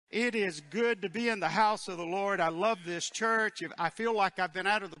It is good to be in the house of the Lord. I love this church. I feel like I've been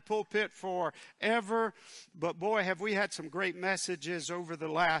out of the pulpit forever, but boy, have we had some great messages over the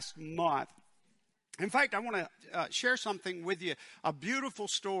last month. In fact, I want to share something with you, a beautiful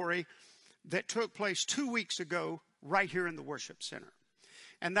story that took place 2 weeks ago right here in the worship center.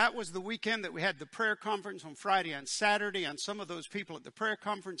 And that was the weekend that we had the prayer conference on Friday and Saturday. And some of those people at the prayer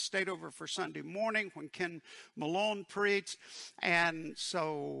conference stayed over for Sunday morning when Ken Malone preached. And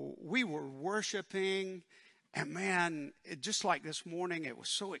so we were worshiping. And man, just like this morning, it was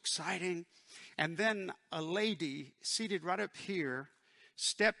so exciting. And then a lady seated right up here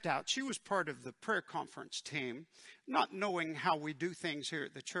stepped out. She was part of the prayer conference team, not knowing how we do things here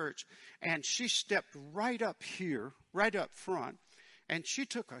at the church. And she stepped right up here, right up front. And she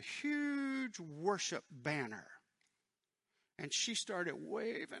took a huge worship banner. And she started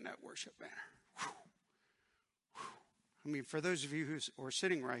waving that worship banner. Whew. Whew. I mean, for those of you who are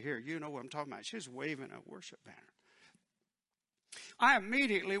sitting right here, you know what I'm talking about. She was waving a worship banner. I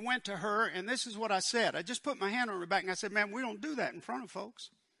immediately went to her, and this is what I said. I just put my hand on her back, and I said, "Ma'am, we don't do that in front of folks.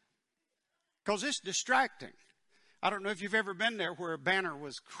 Because it's distracting." I don't know if you've ever been there where a banner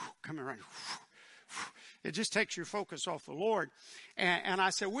was coming around. It just takes your focus off the Lord. And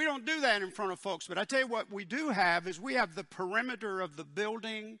I said, we don't do that in front of folks. But I tell you what we do have is we have the perimeter of the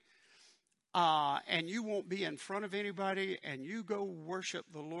building. And you won't be in front of anybody. And you go worship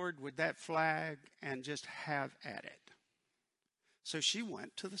the Lord with that flag and just have at it. So she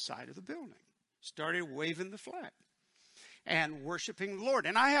went to the side of the building. Started waving the flag. And worshiping the Lord.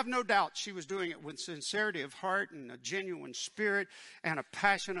 And I have no doubt she was doing it with sincerity of heart and a genuine spirit and a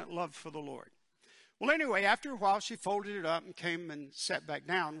passionate love for the Lord. Well, anyway, after a while, she folded it up and came and sat back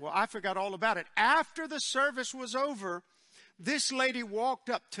down. Well, I forgot all about it. After the service was over, this lady walked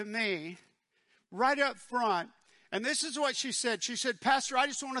up to me right up front, and this is what she said. She said, "Pastor, I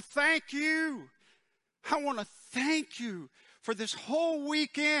just want to thank you. I want to thank you for this whole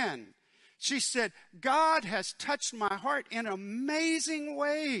weekend." She said, "God has touched my heart in amazing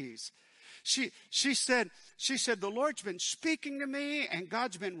ways." She said, the Lord's been speaking to me, and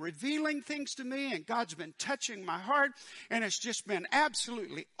God's been revealing things to me, and God's been touching my heart, and it's just been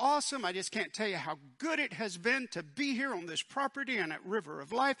absolutely awesome. I just can't tell you how good it has been to be here on this property and at River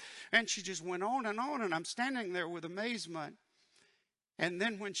of Life. And she just went on, and I'm standing there with amazement. And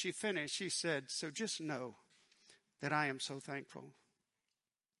then when she finished, she said, "So just know that I am so thankful."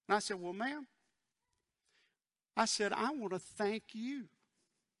 And I said, "Well, ma'am," I said, "I want to thank you."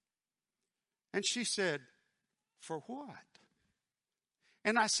 And she said, "For what?"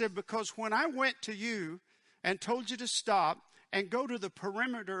 And I said, "Because when I went to you and told you to stop and go to the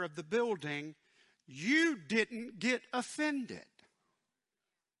perimeter of the building, you didn't get offended."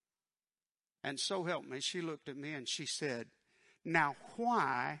 And so help me, she looked at me and she said, "Now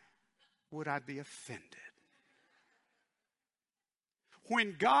why would I be offended?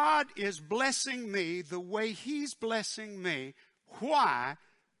 When God is blessing me the way He's blessing me, why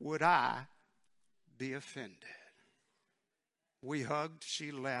would I be offended?" We hugged,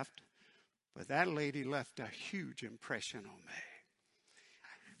 she left, but that lady left a huge impression on me.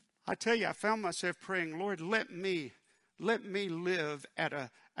 I tell you, I found myself praying, "Lord, let me live at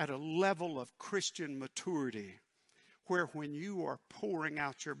a level of Christian maturity where when you are pouring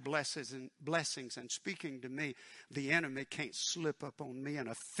out your blessings and speaking to me, the enemy can't slip up on me and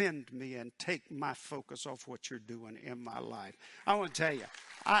offend me and take my focus off what you're doing in my life." I want to tell you,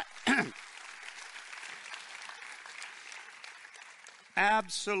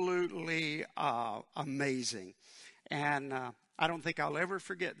 absolutely amazing. And I don't think I'll ever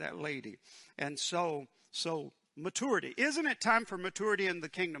forget that lady. And so maturity. Isn't it time for maturity in the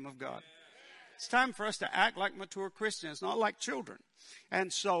kingdom of God? It's time for us to act like mature Christians, not like children.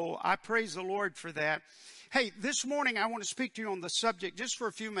 And so I praise the Lord for that. Hey, this morning I want to speak to you on the subject just for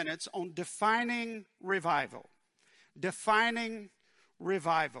a few minutes on defining revival. Defining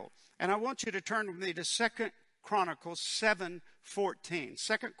revival. And I want you to turn with me to 2 Chronicles 7:14.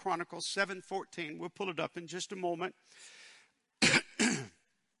 2 Chronicles 7:14. We'll pull it up in just a moment.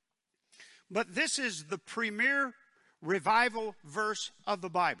 But this is the premier revival verse of the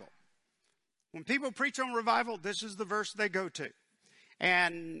Bible. When people preach on revival, this is the verse they go to.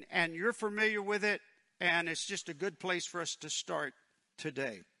 And you're familiar with it, and it's just a good place for us to start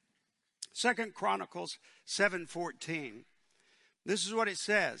today. 2 Chronicles 7:14. This is what it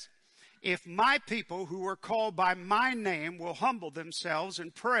says. "If my people who are called by my name will humble themselves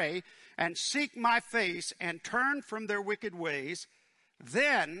and pray and seek my face and turn from their wicked ways,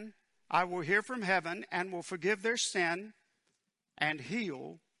 then I will hear from heaven and will forgive their sin and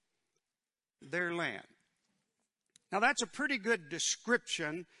heal their land." Now that's a pretty good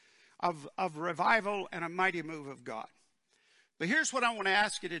description of revival and a mighty move of God. But here's what I want to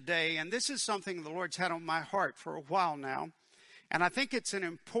ask you today, and this is something the Lord's had on my heart for a while now, and I think it's an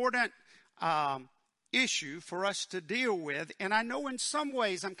important issue for us to deal with, and I know in some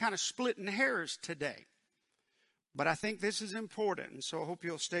ways I'm kind of splitting hairs today, but I think this is important, and so I hope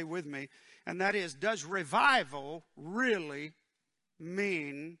you'll stay with me, and that is, does revival really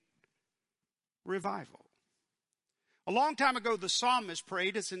mean revival? A long time ago, the psalmist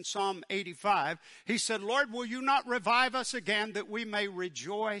prayed, it's in Psalm 85. He said, Lord, will you not revive us again that we may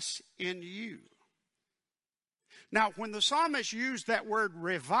rejoice in you? Now, when the psalmist used that word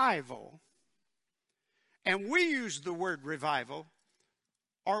revival, and we use the word revival,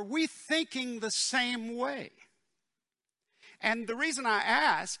 are we thinking the same way? And the reason I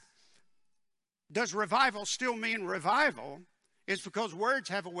ask, does revival still mean revival, is because words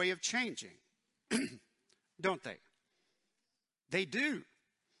have a way of changing, don't they? They do.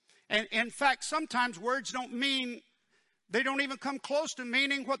 And in fact, sometimes words don't even come close to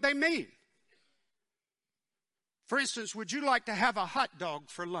meaning what they mean. For instance, would you like to have a hot dog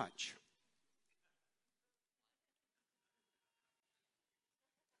for lunch?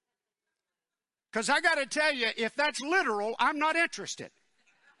 Because I got to tell you, if that's literal, I'm not interested.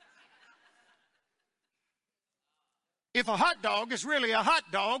 If a hot dog is really a hot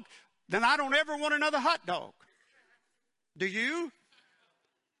dog, then I don't ever want another hot dog. Do you?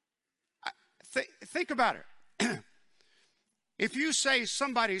 Think about it. If you say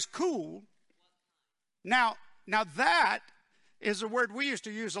somebody's cool, now that is a word we used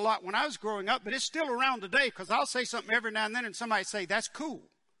to use a lot when I was growing up, but it's still around today because I'll say something every now and then and somebody say, that's cool.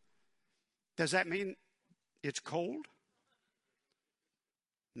 Does that mean it's cold?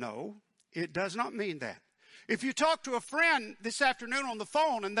 No, it does not mean that. If you talk to a friend this afternoon on the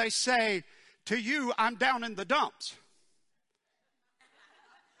phone and they say to you, I'm down in the dumps,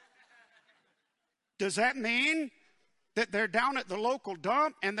 does that mean that they're down at the local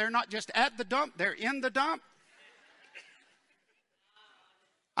dump and they're not just at the dump, they're in the dump?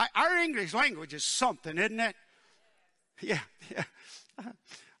 Our English language is something, isn't it? Yeah.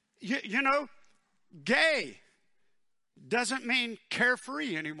 You know, gay doesn't mean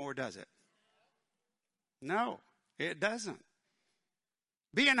carefree anymore, does it? No, it doesn't.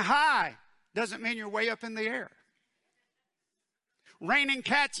 Being high doesn't mean you're way up in the air. Raining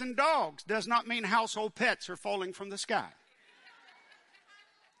cats and dogs does not mean household pets are falling from the sky.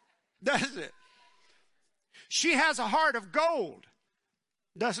 Does it? She has a heart of gold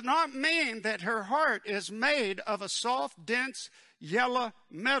does not mean that her heart is made of a soft, dense, yellow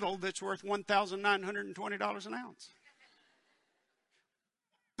metal that's worth $1,920 an ounce.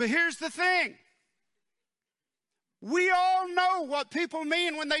 But here's the thing. We all know what people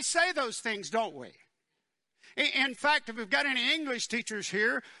mean when they say those things, don't we? In fact, if we've got any English teachers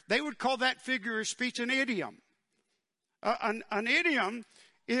here, they would call that figure of speech an idiom. An idiom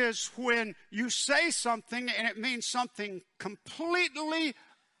is when you say something and it means something completely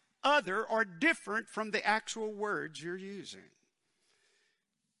other or different from the actual words you're using.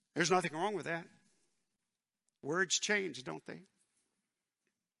 There's nothing wrong with that. Words change, don't they?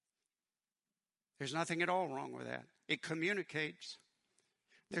 There's nothing at all wrong with that. It communicates.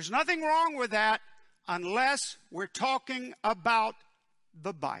 There's nothing wrong with that unless we're talking about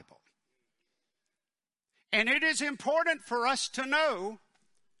the Bible. And it is important for us to know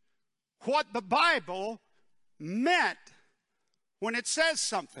what the Bible meant when it says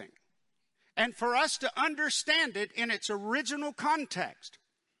something, and for us to understand it in its original context.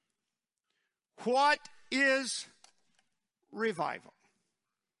 What is revival?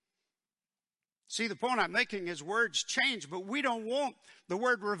 See, the point I'm making is words change, but we don't want the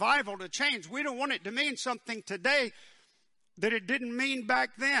word revival to change. We don't want it to mean something today that it didn't mean back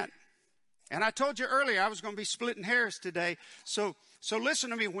then. And I told you earlier I was going to be splitting hairs today. So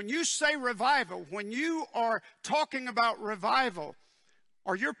listen to me. When you say revival, when you are talking about revival,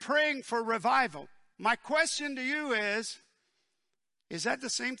 or you're praying for revival, my question to you is that the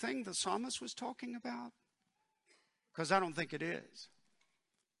same thing the psalmist was talking about? Because I don't think it is.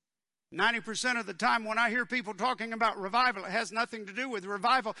 90% of the time when I hear people talking about revival, it has nothing to do with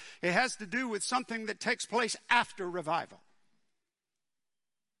revival. It has to do with something that takes place after revival.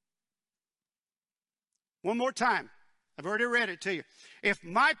 One more time. I've already read it to you. If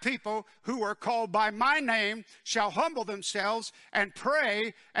my people who are called by my name shall humble themselves and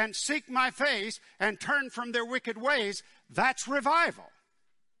pray and seek my face and turn from their wicked ways, that's revival.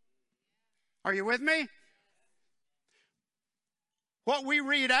 Are you with me? What we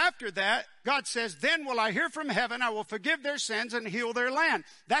read after that, God says, then will I hear from heaven, I will forgive their sins and heal their land.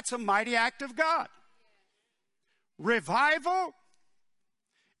 That's a mighty act of God. Revival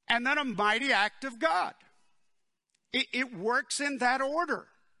and then a mighty act of God. It works in that order.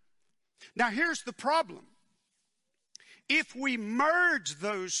 Now here's the problem. If we merge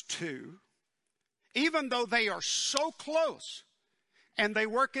those two, even though they are so close and they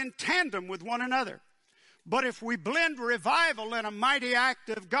work in tandem with one another, but if we blend revival and a mighty act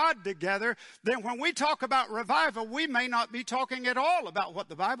of God together, then when we talk about revival, we may not be talking at all about what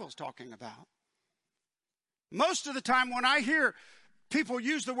the Bible's talking about. Most of the time when I hear people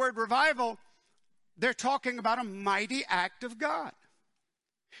use the word revival, they're talking about a mighty act of God.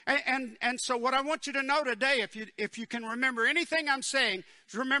 And so what I want you to know today, if you can remember anything I'm saying,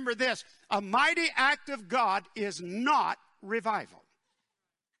 is remember this. A mighty act of God is not revival.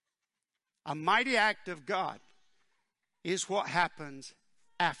 A mighty act of God is what happens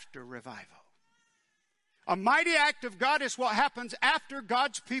after revival. A mighty act of God is what happens after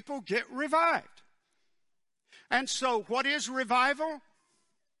God's people get revived. And so what is revival?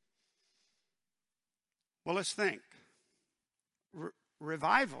 Well, let's think.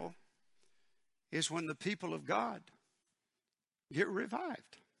 Revival is when the people of God get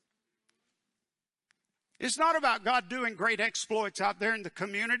revived. It's not about God doing great exploits out there in the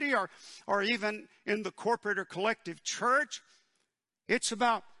community or even in the corporate or collective church. It's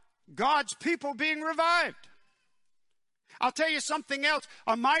about God's people being revived. I'll tell you something else.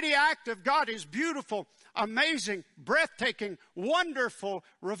 A mighty act of God is beautiful, amazing, breathtaking, wonderful.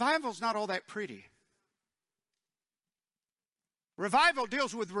 Revival's not all that pretty. Revival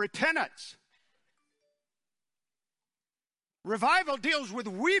deals with repentance. Revival deals with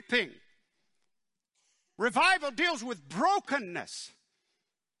weeping. Revival deals with brokenness.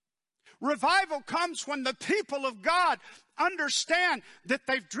 Revival comes when the people of God understand that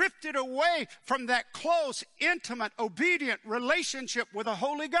they've drifted away from that close, intimate, obedient relationship with a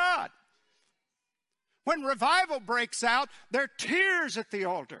holy God. When revival breaks out, there are tears at the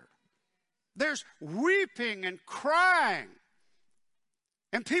altar. There's weeping and crying.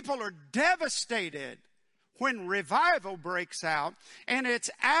 And people are devastated when revival breaks out. And it's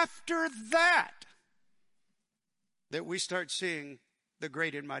after that we start seeing the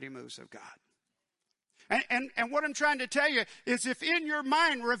great and mighty moves of God. And what I'm trying to tell you is if in your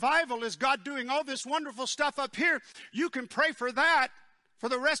mind revival is God doing all this wonderful stuff up here, you can pray for that for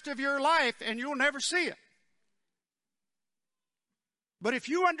the rest of your life and you'll never see it. But if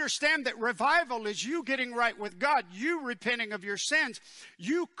you understand that revival is you getting right with God, you repenting of your sins,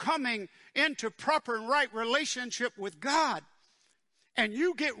 you coming into proper and right relationship with God, and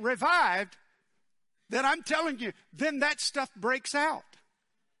you get revived, then I'm telling you, then that stuff breaks out.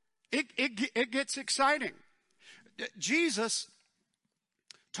 It gets exciting. Jesus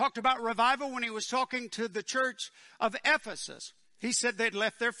talked about revival when he was talking to the church of Ephesus. He said they'd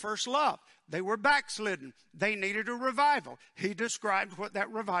left their first love. They were backslidden. They needed a revival. He described what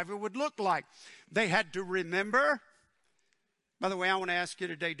that revival would look like. They had to remember. By the way, I want to ask you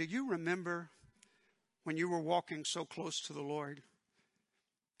today, do you remember when you were walking so close to the Lord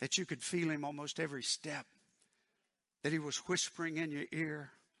that you could feel him almost every step? That he was whispering in your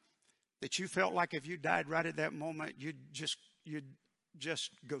ear? That you felt like if you died right at that moment, you'd just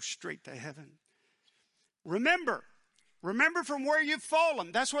go straight to heaven? Remember from where you've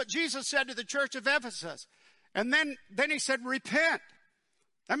fallen. That's what Jesus said to the church of Ephesus. And then he said, repent.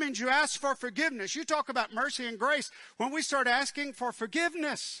 That means you ask for forgiveness. You talk about mercy and grace when we start asking for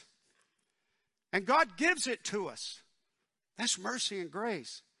forgiveness. And God gives it to us. That's mercy and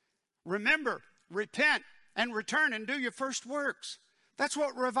grace. Remember, repent, and return and do your first works. That's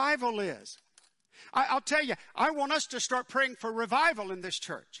what revival is. I'll tell you, I want us to start praying for revival in this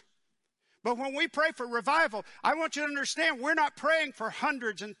church. But when we pray for revival, I want you to understand we're not praying for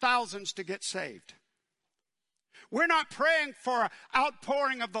hundreds and thousands to get saved. We're not praying for an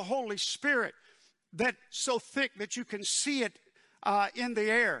outpouring of the Holy Spirit that's so thick that you can see it in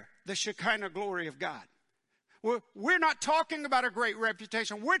the air, the Shekinah glory of God. We're not talking about a great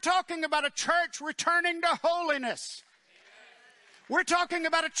reputation. We're talking about a church returning to holiness. We're talking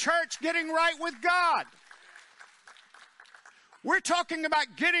about a church getting right with God. We're talking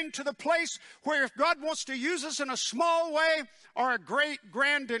about getting to the place where if God wants to use us in a small way or a great,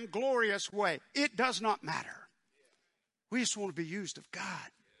 grand, and glorious way, it does not matter. We just want to be used of God.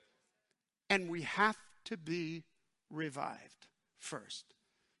 And we have to be revived first.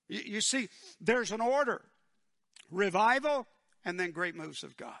 You see, there's an order. Revival and then great moves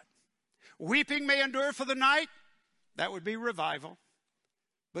of God. Weeping may endure for the night. That would be revival.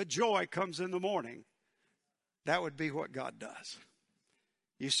 But joy comes in the morning. That would be what God does.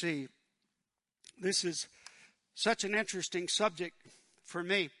 You see, this is such an interesting subject for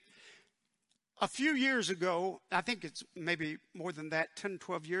me. A few years ago, I think it's maybe more than that, 10,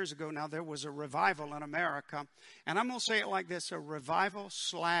 12 years ago now, there was a revival in America. And I'm going to say it like this, a revival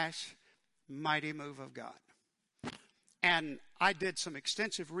 / mighty move of God. And I did some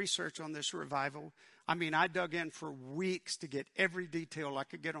extensive research on this revival. I mean, I dug in for weeks to get every detail I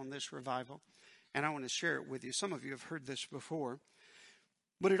could get on this revival. And I want to share it with you. Some of you have heard this before.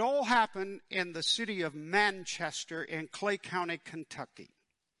 But it all happened in the city of Manchester in Clay County, Kentucky.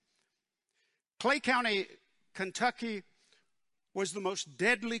 Clay County, Kentucky was the most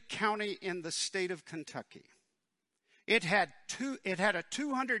deadly county in the state of Kentucky. It had a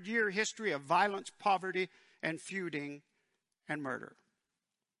 200-year history of violence, poverty, and feuding and murder.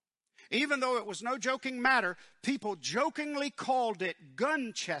 Even though it was no joking matter, people jokingly called it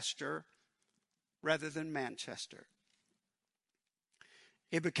Gunchester rather than Manchester.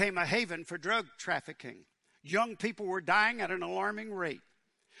 It became a haven for drug trafficking. Young people were dying at an alarming rate.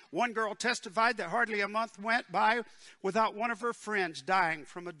 One girl testified that hardly a month went by without one of her friends dying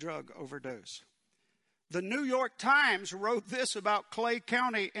from a drug overdose. The New York Times wrote this about Clay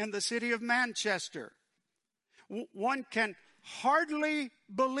County and the city of Manchester. One can hardly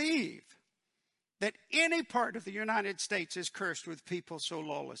believe that any part of the United States is cursed with people so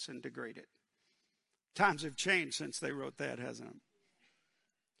lawless and degraded. Times have changed since they wrote that, hasn't it?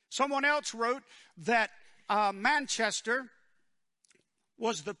 Someone else wrote that Manchester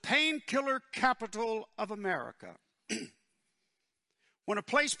was the painkiller capital of America. When a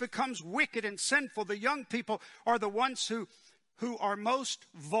place becomes wicked and sinful, the young people are the ones who are most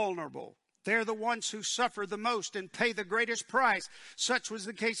vulnerable. They're the ones who suffer the most and pay the greatest price. Such was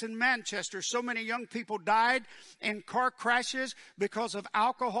the case in Manchester. So many young people died in car crashes because of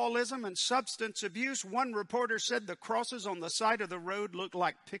alcoholism and substance abuse. One reporter said the crosses on the side of the road looked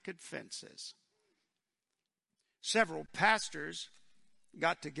like picket fences. Several pastors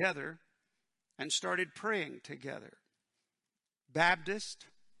got together and started praying together. Baptists,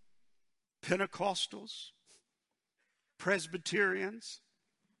 Pentecostals, Presbyterians,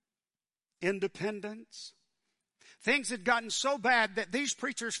 Independents. Things had gotten so bad that these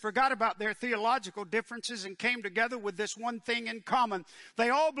preachers forgot about their theological differences and came together with this one thing in common. They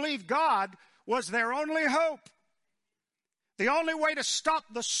all believed God was their only hope, the only way to stop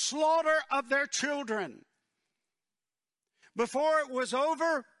the slaughter of their children. Before it was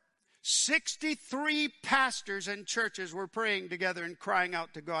over, 63 pastors and churches were praying together and crying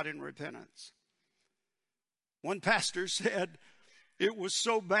out to God in repentance. One pastor said it was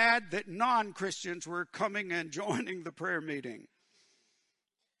so bad that non-Christians were coming and joining the prayer meeting.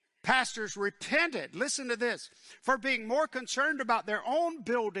 Pastors repented, listen to this, for being more concerned about their own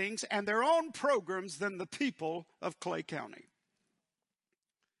buildings and their own programs than the people of Clay County.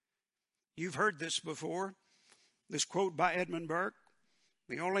 You've heard this before. This quote by Edmund Burke,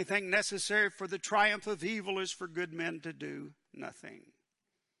 "The only thing necessary for the triumph of evil is for good men to do nothing."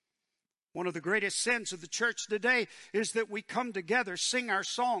 One of the greatest sins of the church today is that we come together, sing our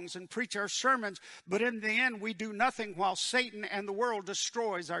songs, and preach our sermons, but in the end we do nothing while Satan and the world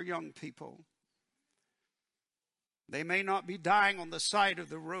destroys our young people. They may not be dying on the side of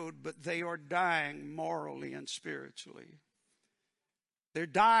the road, but they are dying morally and spiritually. They're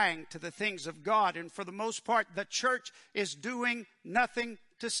dying to the things of God, and for the most part, the church is doing nothing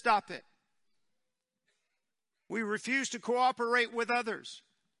to stop it. We refuse to cooperate with others.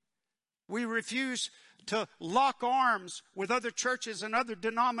 We refuse to lock arms with other churches and other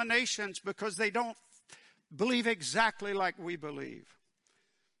denominations because they don't believe exactly like we believe.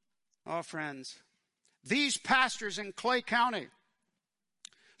 Oh, friends, these pastors in Clay County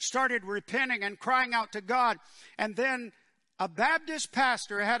started repenting and crying out to God, and then a Baptist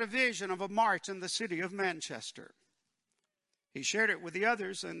pastor had a vision of a march in the city of Manchester. He shared it with the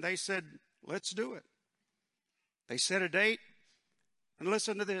others, and they said, let's do it. They set a date, and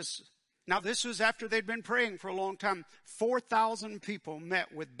listen to this. Now, this was after they'd been praying for a long time. 4,000 people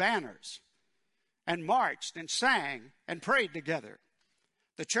met with banners and marched and sang and prayed together.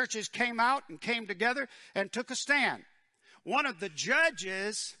 The churches came out and came together and took a stand. One of the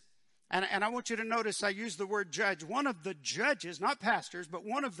judges, and I want you to notice I use the word judge. One of the judges, not pastors, but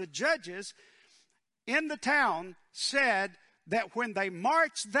one of the judges in the town said that when they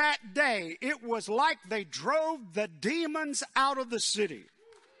marched that day, it was like they drove the demons out of the city.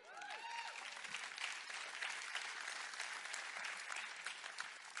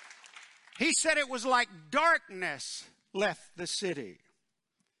 He said it was like darkness left the city.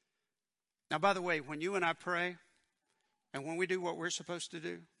 Now, by the way, when you and I pray, and when we do what we're supposed to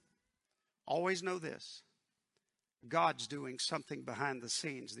do, always know this. God's doing something behind the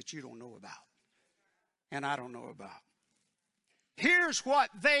scenes that you don't know about. And I don't know about. Here's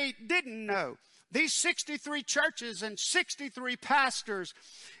what they didn't know. These 63 churches and 63 pastors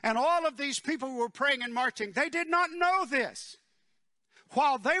and all of these people who were praying and marching, they did not know this.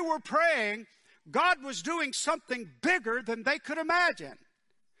 While they were praying, God was doing something bigger than they could imagine.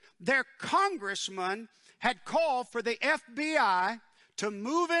 Their congressman had called for the FBI to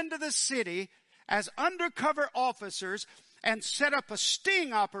move into the city as undercover officers and set up a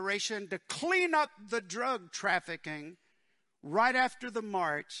sting operation to clean up the drug trafficking. Right after the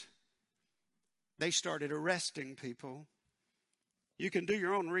march, they started arresting people. You can do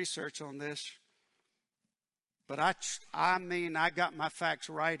your own research on this. But I got my facts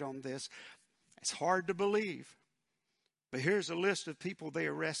right on this. It's hard to believe. But here's a list of people they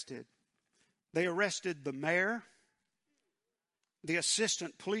arrested. They arrested the mayor, the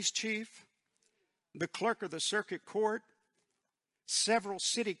assistant police chief, the clerk of the circuit court, several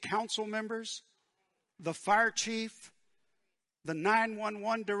city council members, the fire chief, the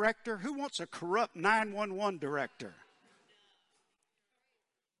 911 director. Who wants a corrupt 911 director?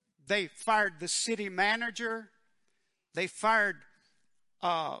 They fired the city manager. They fired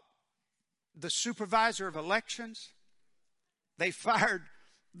the supervisor of elections. They fired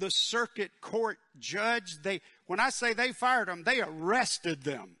the circuit court judge. When I say they fired them, they arrested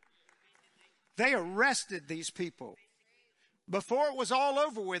them. They arrested these people. Before it was all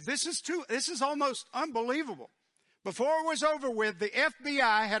over with, this is almost unbelievable. Before it was over with, the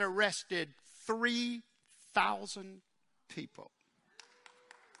FBI had arrested 3,000 people.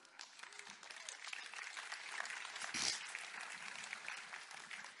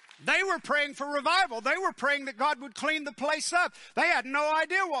 They were praying for revival. They were praying that God would clean the place up. They had no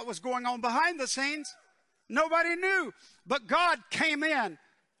idea what was going on behind the scenes. Nobody knew. But God came in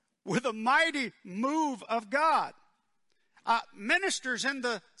with a mighty move of God. Ministers in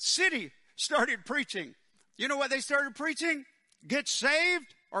the city started preaching. You know what they started preaching? Get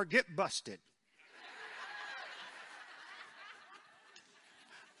saved or get busted.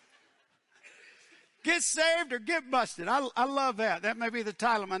 Get saved or get busted. I love that. That may be the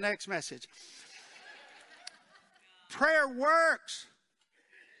title of my next message. Prayer works.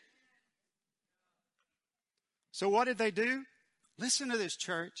 So what did they do? Listen to this,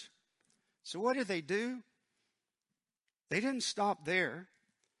 church. So what did they do? They didn't stop there.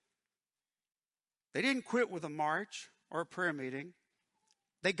 They didn't quit with a march or a prayer meeting.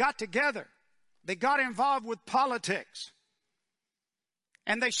 They got together. They got involved with politics.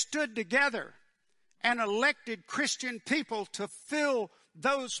 And they stood together and elected Christian people to fill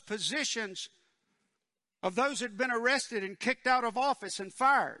those positions of those who had been arrested and kicked out of office and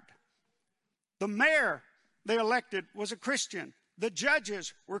fired. The mayor they elected was a Christian. The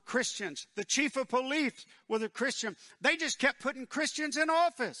judges were Christians. The chief of police was a Christian. They just kept putting Christians in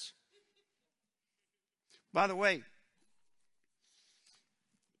office. By the way,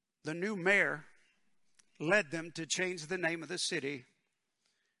 the new mayor led them to change the name of the city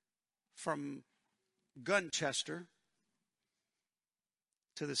from Gunchester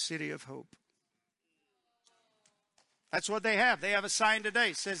to the City of Hope. That's what they have. They have a sign today.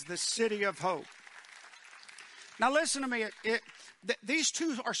 It says the City of Hope. Now listen to me. These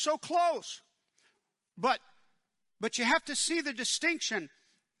two are so close. But you have to see the distinction.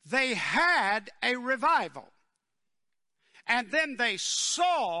 They had a revival. And then they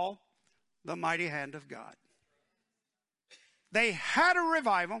saw the mighty hand of God. They had a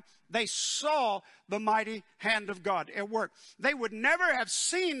revival. They saw the mighty hand of God at work. They would never have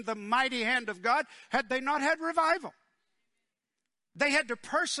seen the mighty hand of God had they not had revival. They had to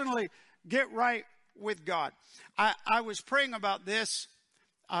personally get right with God. I was praying about this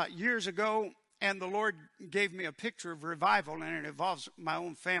years ago, and the Lord gave me a picture of revival, and it involves my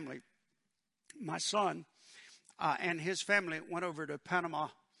own family. My son and his family went over to Panama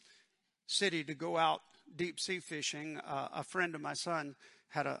City to go out deep sea fishing. A friend of my son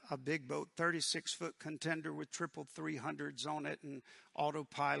had a big boat, 36-foot contender with triple 300s on it and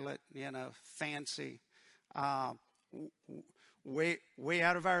autopilot, fancy, way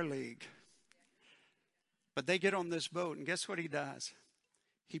out of our league. But they get on this boat, and guess what he does?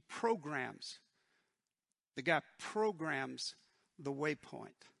 The guy programs the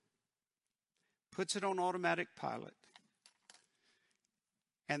waypoint, puts it on automatic pilot,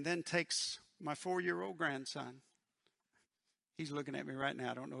 and then takes my 4-year-old grandson. He's looking at me right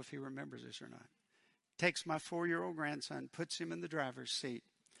now. I don't know if he remembers this or not. Takes my 4-year-old grandson, puts him in the driver's seat,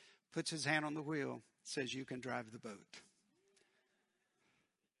 puts his hand on the wheel, says, "You can drive the boat."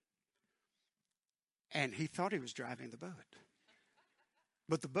 And he thought he was driving the boat.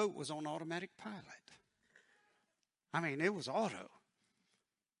 But the boat was on automatic pilot. I mean, it was auto.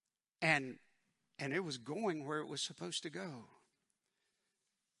 And it was going where it was supposed to go.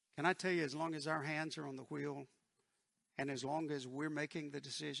 Can I tell you, as long as our hands are on the wheel and as long as we're making the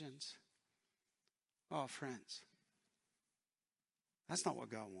decisions, oh, friends, that's not what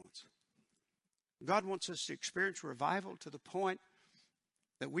God wants. God wants us to experience revival to the point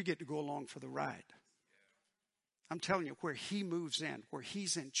that we get to go along for the ride. I'm telling you, where He moves in, where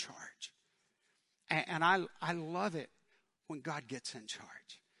He's in charge. And I love it when God gets in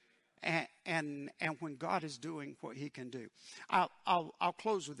charge. And when God is doing what He can do. I'll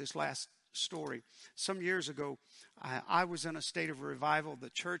close with this last story. Some years ago, I was in a state of revival. The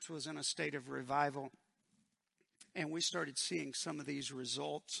church was in a state of revival. And we started seeing some of these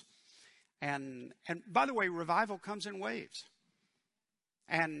results. And by the way, revival comes in waves.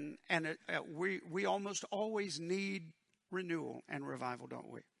 And we almost always need renewal and revival, don't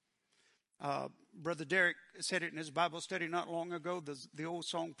we? Brother Derek said it in his Bible study not long ago, the old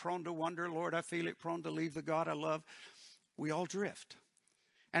song, "Prone to Wander, Lord, I feel it, prone to leave the God I love." We all drift.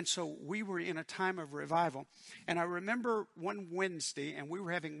 And so we were in a time of revival. And I remember one Wednesday, and we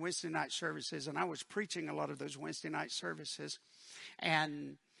were having Wednesday night services, and I was preaching a lot of those Wednesday night services.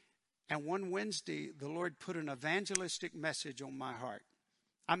 And one Wednesday, the Lord put an evangelistic message on my heart.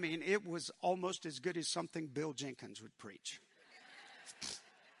 I mean, it was almost as good as something Bill Jenkins would preach.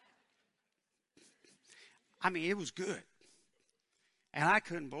 I mean, it was good. And I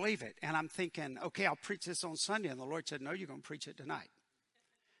couldn't believe it. And I'm thinking, okay, I'll preach this on Sunday. And the Lord said, no, you're going to preach it tonight.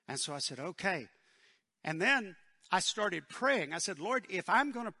 And so I said, okay. And then I started praying. I said, Lord, if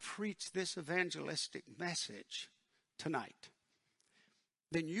I'm going to preach this evangelistic message tonight,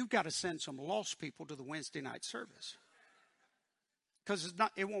 then you've got to send some lost people to the Wednesday night service. Because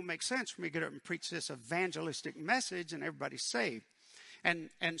it won't make sense for me to get up and preach this evangelistic message and everybody's saved.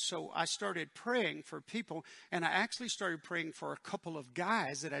 And so I started praying for people, and I actually started praying for a couple of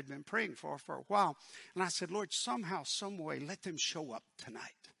guys that I'd been praying for a while. And I said, Lord, somehow, some way, let them show up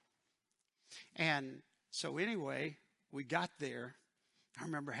tonight. And so anyway, we got there. I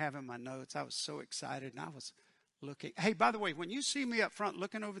remember having my notes. I was so excited, and I was looking. Hey, by the way, when you see me up front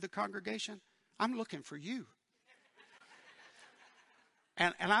looking over the congregation, I'm looking for you.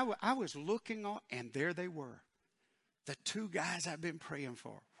 And I was looking, and there they were. The two guys I've been praying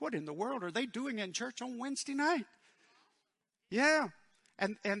for. What in the world are they doing in church on Wednesday night? Yeah.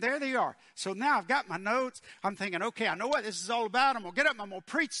 And there they are. So now I've got my notes. I'm thinking, okay, I know what this is all about. I'm going to get up and I'm going to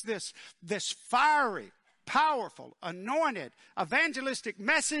preach this fiery, powerful, anointed, evangelistic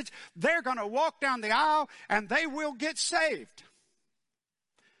message. They're going to walk down the aisle and they will get saved.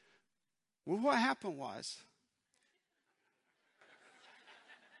 Well, what happened was,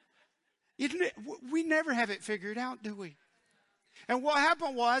 we never have it figured out, do we? And what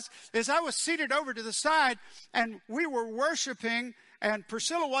happened was, is I was seated over to the side and we were worshiping, and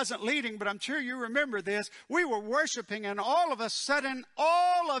Priscilla wasn't leading, but I'm sure you remember this. We were worshiping, and all of a sudden,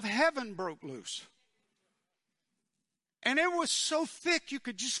 all of heaven broke loose. And it was so thick you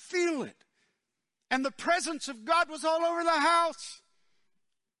could just feel it. And the presence of God was all over the house.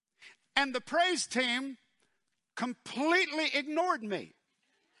 And the praise team completely ignored me.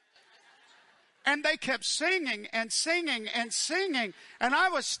 And they kept singing and singing and singing. And I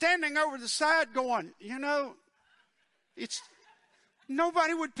was standing over the side going,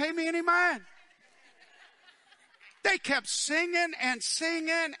 nobody would pay me any mind. They kept singing and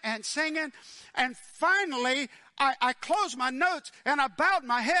singing and singing. And finally, I closed my notes and I bowed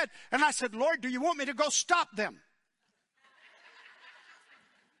my head. And I said, Lord, do you want me to go stop them?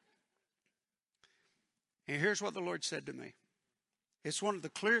 And here's what the Lord said to me. It's one of the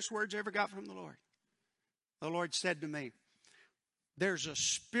clearest words I ever got from the Lord. The Lord said to me, there's a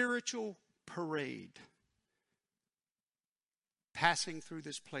spiritual parade passing through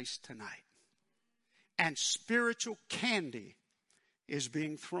this place tonight. And spiritual candy is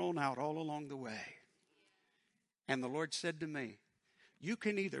being thrown out all along the way. And the Lord said to me, you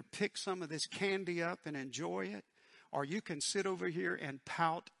can either pick some of this candy up and enjoy it, or you can sit over here and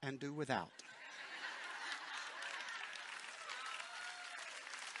pout and do without.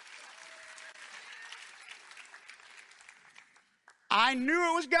 I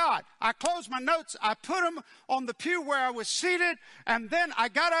knew it was God. I closed my notes. I put them on the pew where I was seated. And then I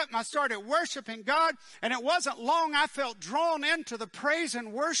got up and I started worshiping God. And it wasn't long. I felt drawn into the praise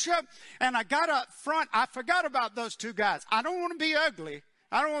and worship. And I got up front. I forgot about those two guys. I don't want to be ugly.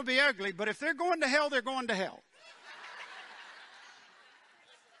 But if they're going to hell, they're going to hell.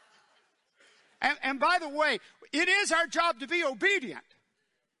 And by the way, it is our job to be obedient.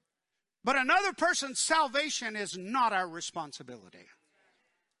 But another person's salvation is not our responsibility.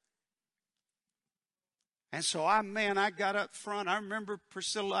 And so I got up front. I remember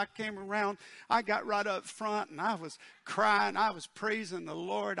Priscilla, I came around. I got right up front and I was crying. I was praising the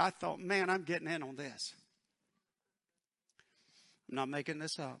Lord. I thought, man, I'm getting in on this. I'm not making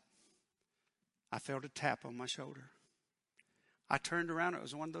this up. I felt a tap on my shoulder. I turned around. It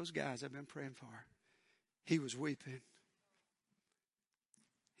was one of those guys I've been praying for. He was weeping.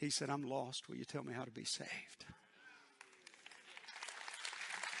 He said, I'm lost. Will you tell me how to be saved?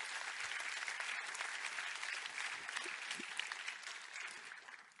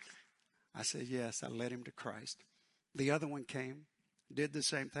 I said, yes. I led him to Christ. The other one came, did the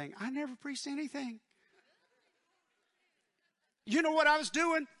same thing. I never preached anything. You know what I was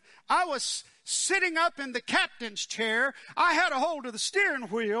doing? I was sitting up in the captain's chair. I had a hold of the steering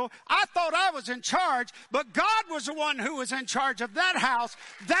wheel. I thought I was in charge, but God was the one who was in charge of that house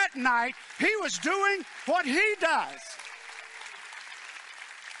that night. He was doing what he does.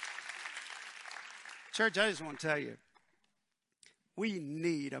 Church, I just want to tell you, we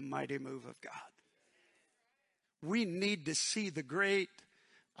need a mighty move of God. We need to see the great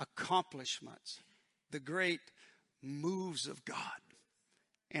accomplishments, the great moves of God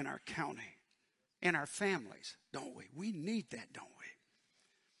in our county, in our families, don't we? We need that, don't we?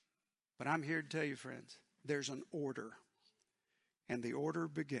 But I'm here to tell you, friends, there's an order. And the order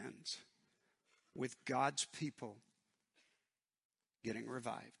begins with God's people getting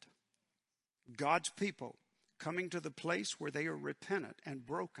revived. God's people coming to the place where they are repentant and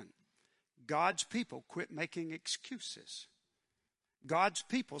broken. God's people quit making excuses. God's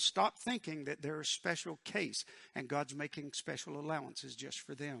people stop thinking that they're a special case and God's making special allowances just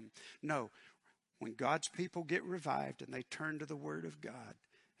for them. No, when God's people get revived and they turn to the Word of God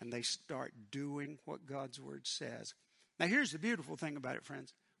and they start doing what God's Word says. Now here's the beautiful thing about it,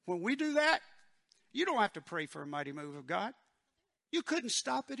 friends. When we do that, you don't have to pray for a mighty move of God. You couldn't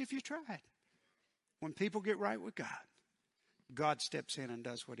stop it if you tried. When people get right with God, God steps in and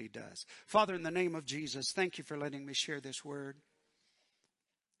does what He does. Father, in the name of Jesus, thank you for letting me share this word.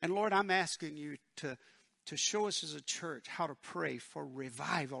 And Lord, I'm asking you to show us as a church how to pray for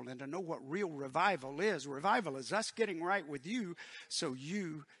revival and to know what real revival is. Revival is us getting right with you so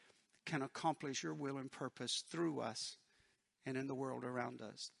you can accomplish your will and purpose through us and in the world around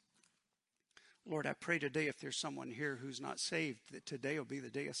us. Lord, I pray today if there's someone here who's not saved, that today will be the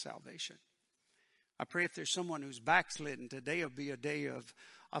day of salvation. I pray if there's someone who's backslidden, today will be a day of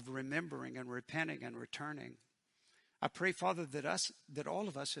remembering and repenting and returning. I pray, Father, that all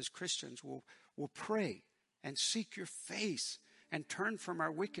of us as Christians will pray and seek your face and turn from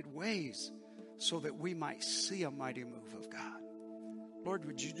our wicked ways so that we might see a mighty move of God. Lord,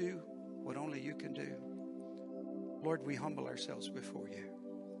 would you do what only you can do? Lord, we humble ourselves before you.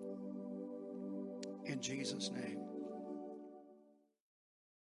 In Jesus' name.